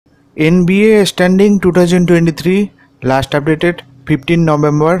NBA standing 2023 last updated 15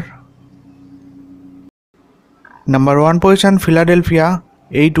 November. Number 1 position Philadelphia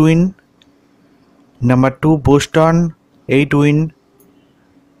 8 win. Number 2 Boston 8 win.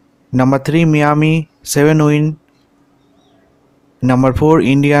 Number 3 Miami 7 win. Number 4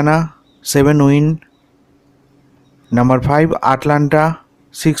 Indiana 7 win. Number 5 Atlanta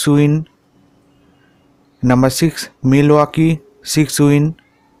 6 win. Number 6 Milwaukee 6 win.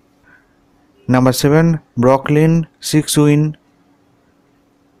 Number 7 Brooklyn 6 win.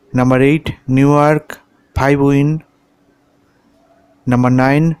 Number 8 New York 5 win. Number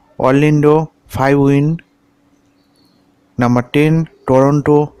 9 Orlando 5 win. Number 10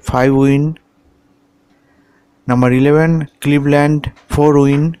 Toronto 5 win. Number 11 Cleveland 4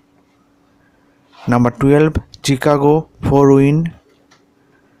 win. Number 12 Chicago 4 win.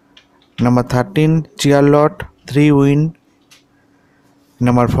 Number 13 Charlotte 3 win.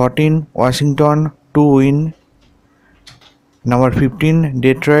 Number 14 Washington 2 win. Number 15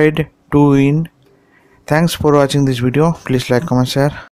 Detroit 2 win. Thanks for watching this video. Please like, comment, share.